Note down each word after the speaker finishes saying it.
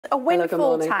a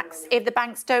windfall tax if the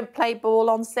banks don't play ball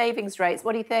on savings rates?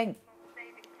 What do you think?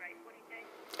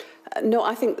 No,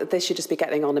 I think that they should just be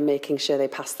getting on and making sure they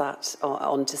pass that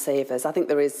on to savers. I think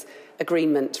there is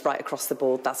agreement right across the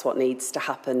board. That's what needs to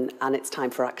happen, and it's time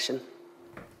for action.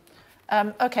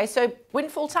 OK, so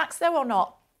windfall tax, though, or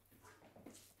not?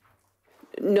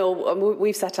 No,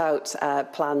 we've set out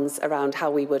plans around how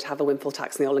we would have a windfall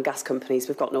tax on the oil and gas companies.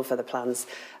 We've got no further plans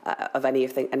of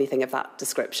anything of that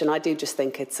description. I do just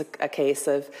think it's a case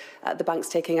of the banks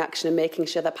taking action and making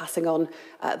sure they're passing on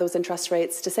those interest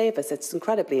rates to savers. It's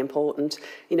incredibly important.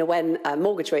 You know, when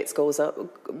mortgage rates go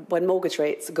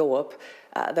up,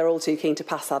 they're all too keen to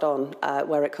pass that on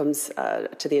where it comes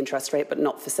to the interest rate, but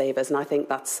not for savers. And I think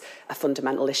that's a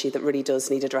fundamental issue that really does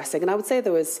need addressing. And I would say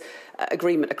there was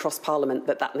agreement across Parliament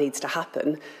that needs to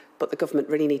happen, but the government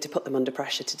really need to put them under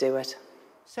pressure to do it.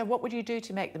 So what would you do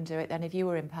to make them do it then if you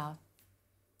were in power?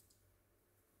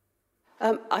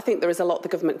 I think there is a lot the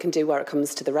government can do where it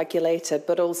comes to the regulator,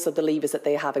 but also the levers that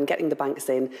they have in getting the banks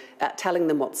in, telling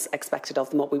them what's expected of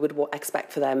them, what we would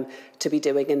expect for them to be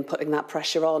doing, and putting that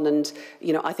pressure on. And,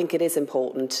 you know, I think it is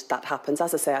important that happens.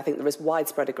 As I say, I think there is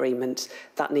widespread agreement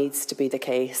that needs to be the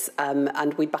case,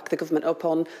 and we'd back the government up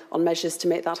on measures to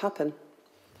make that happen.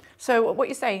 So what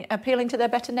you're saying, appealing to their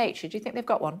better nature, do you think they've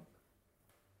got one?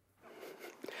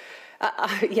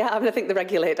 Yeah, I mean, I think the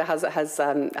regulator has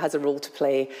a role to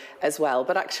play as well.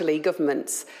 But actually,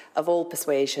 governments of all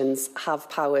persuasions have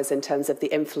powers in terms of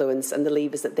the influence and the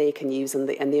levers that they can use and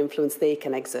the influence they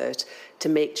can exert to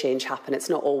make change happen. It's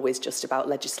not always just about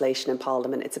legislation in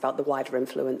Parliament. It's about the wider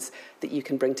influence that you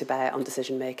can bring to bear on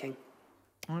decision making.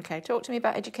 OK, talk to me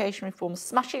about education reform.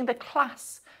 Smashing the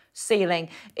class ceiling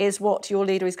is what your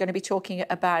leader is going to be talking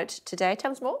about today.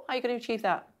 Tell us more. How are you going to achieve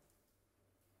that?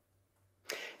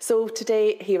 So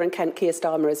today here in Kent, Keir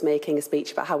Starmer is making a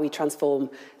speech about how we transform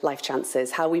life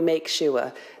chances, how we make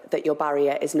sure that your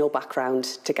barrier is no background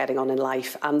to getting on in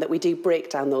life, and that we do break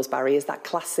down those barriers, that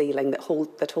class ceiling that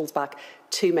holds back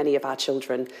too many of our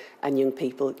children and young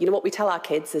people. You know, what we tell our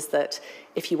kids is that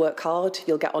if you work hard,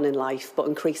 you'll get on in life, but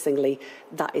increasingly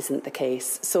that isn't the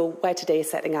case. So we're today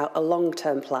setting out a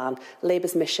long-term plan,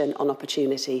 Labour's mission on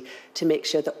opportunity, to make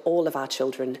sure that all of our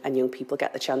children and young people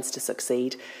get the chance to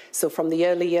succeed. So from the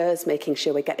early years, making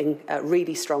sure we're getting a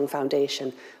really strong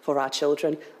foundation for our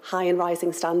children, high and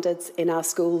rising standards in our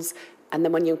schools, and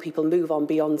then when young people move on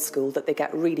beyond school, that they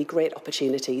get really great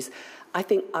opportunities. I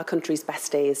think our country's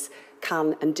best days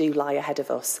can and do lie ahead of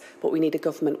us, but we need a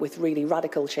government with really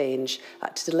radical change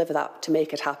to deliver that, to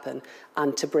make it happen,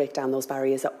 and to break down those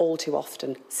barriers that all too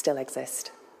often still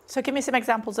exist. So give me some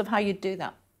examples of how you'd do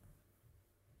that.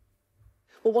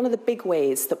 Well, one of the big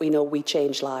ways that we know we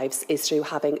change lives is through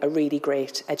having a really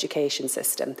great education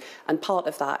system. And part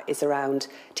of that is around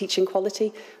teaching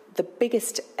quality. The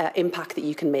biggest impact that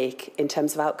you can make in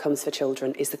terms of outcomes for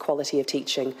children is the quality of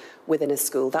teaching within a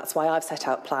school. That's why I've set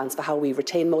out plans for how we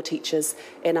retain more teachers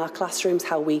in our classrooms,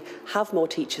 how we have more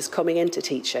teachers coming into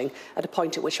teaching at a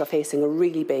point at which we're facing a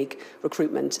really big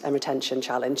recruitment and retention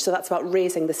challenge. So that's about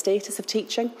raising the status of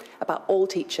teaching, about all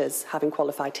teachers having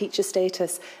qualified teacher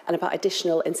status, and about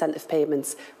additional incentive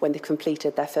payments when they've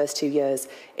completed their first 2 years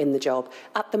in the job.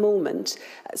 At the moment,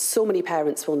 so many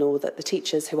parents will know that the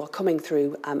teachers who are coming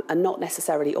through are not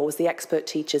necessarily always the expert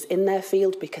teachers in their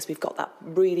field, because we've got that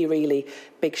really, really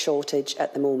big shortage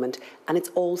at the moment. And it's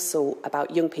also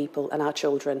about young people and our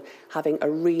children having a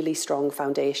really strong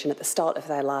foundation at the start of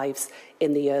their lives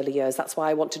in the early years. That's why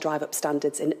I want to drive up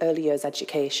standards in early years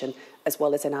education as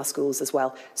well as in our schools as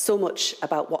well. So much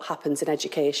about what happens in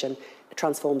education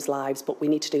transforms lives, but we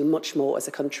need to do much more as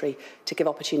a country to give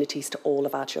opportunities to all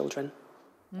of our children.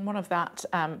 One of that,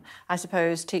 I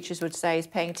suppose, teachers would say is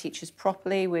paying teachers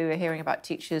properly. We were hearing about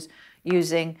teachers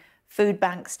using food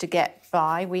banks to get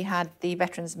by. We had the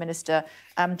Veterans Minister,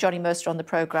 Johnny Mercer, on the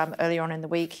programme earlier on in the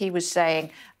week. He was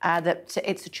saying that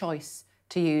it's a choice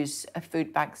to use a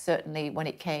food bank, certainly when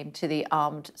it came to the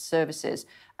armed services.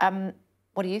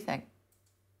 What do you think?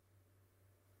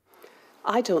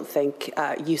 I don't think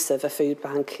use of a food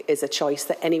bank is a choice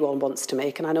that anyone wants to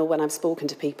make. And I know when I've spoken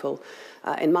to people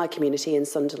in my community in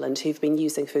Sunderland who've been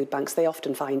using food banks, they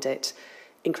often find it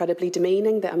incredibly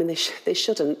demeaning. I mean, they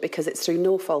shouldn't, because it's through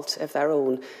no fault of their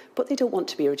own, but they don't want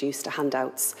to be reduced to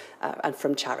handouts and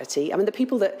from charity. I mean, the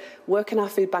people that work in our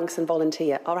food banks and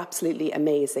volunteer are absolutely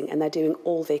amazing, and they're doing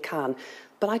all they can.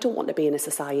 But I don't want to be in a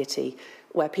society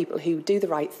where people who do the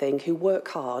right thing, who work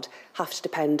hard, have to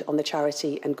depend on the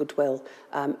charity and goodwill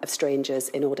of strangers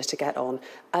in order to get on.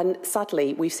 And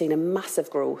sadly, we've seen a massive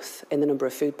growth in the number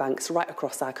of food banks right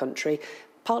across our country.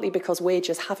 partly because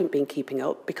wages haven't been keeping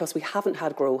up, because we haven't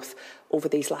had growth over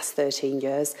these last 13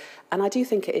 years. And I do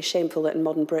think it is shameful that in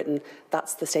modern Britain,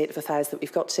 that's the state of affairs that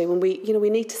we've got to. And we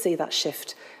need to see that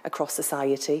shift across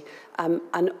society. And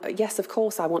yes, of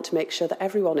course, I want to make sure that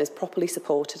everyone is properly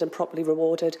supported and properly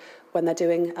rewarded when they're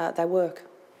doing their work.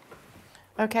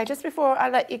 OK, just before I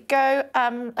let you go,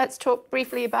 let's talk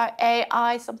briefly about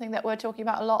AI, something that we're talking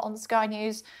about a lot on Sky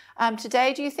News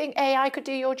today. Do you think AI could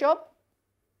do your job?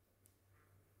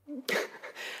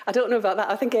 I don't know about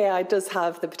that. I think AI does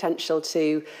have the potential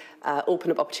to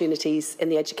open up opportunities in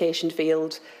the education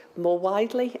field more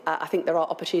widely. I think there are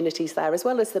opportunities there, as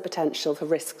well as the potential for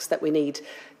risks that we need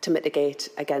to mitigate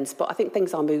against. But I think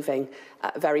things are moving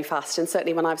very fast. And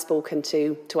certainly when I've spoken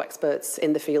to experts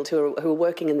in the field who are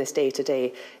working in this day to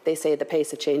day, they say the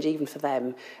pace of change, even for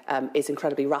them, is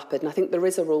incredibly rapid. And I think there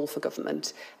is a role for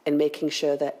government in making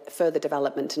sure that further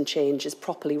development and change is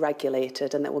properly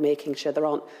regulated, and that we're making sure there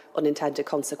aren't unintended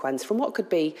consequences from what could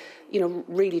be,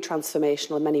 really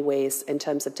transformational in many ways in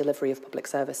terms of delivery of public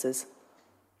services.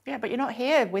 Yeah, but you're not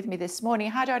here with me this morning.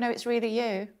 How do I know it's really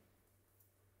you?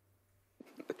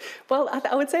 Well,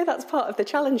 I would say that's part of the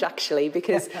challenge, actually,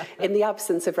 because in the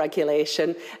absence of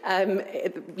regulation,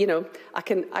 you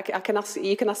can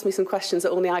ask me some questions that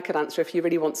only I could answer if you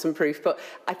really want some proof. But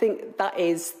I think that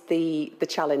is the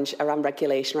challenge around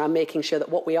regulation, around making sure that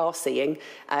what we are seeing,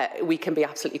 we can be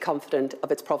absolutely confident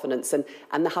of its provenance. And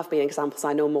there have been examples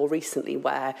I know more recently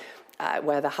where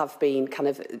there have been kind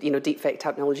of, deepfake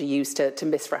technology used to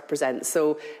misrepresent.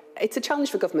 So it's a challenge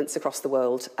for governments across the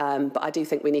world. But I do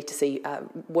think we need to see,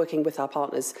 working with our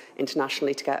partners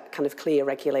internationally, to get kind of clear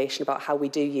regulation about how we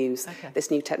do use this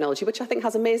new technology, which I think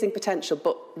has amazing potential,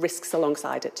 but risks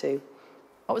alongside it too.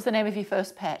 What was the name of your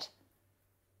first pet?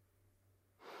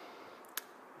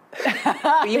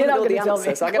 You wouldn't know the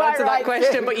answer, so I can answer that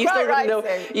question, but you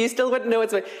still wouldn't know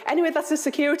it's. Anyway, that's a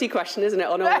security question, isn't it,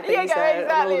 on all of these,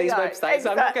 websites?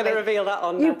 So I'm not going to reveal that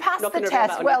on. You passed the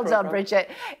test. Well done, Bridget.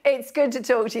 It's good to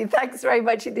talk to you. Thanks very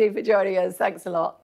much indeed for joining us. Thanks a lot.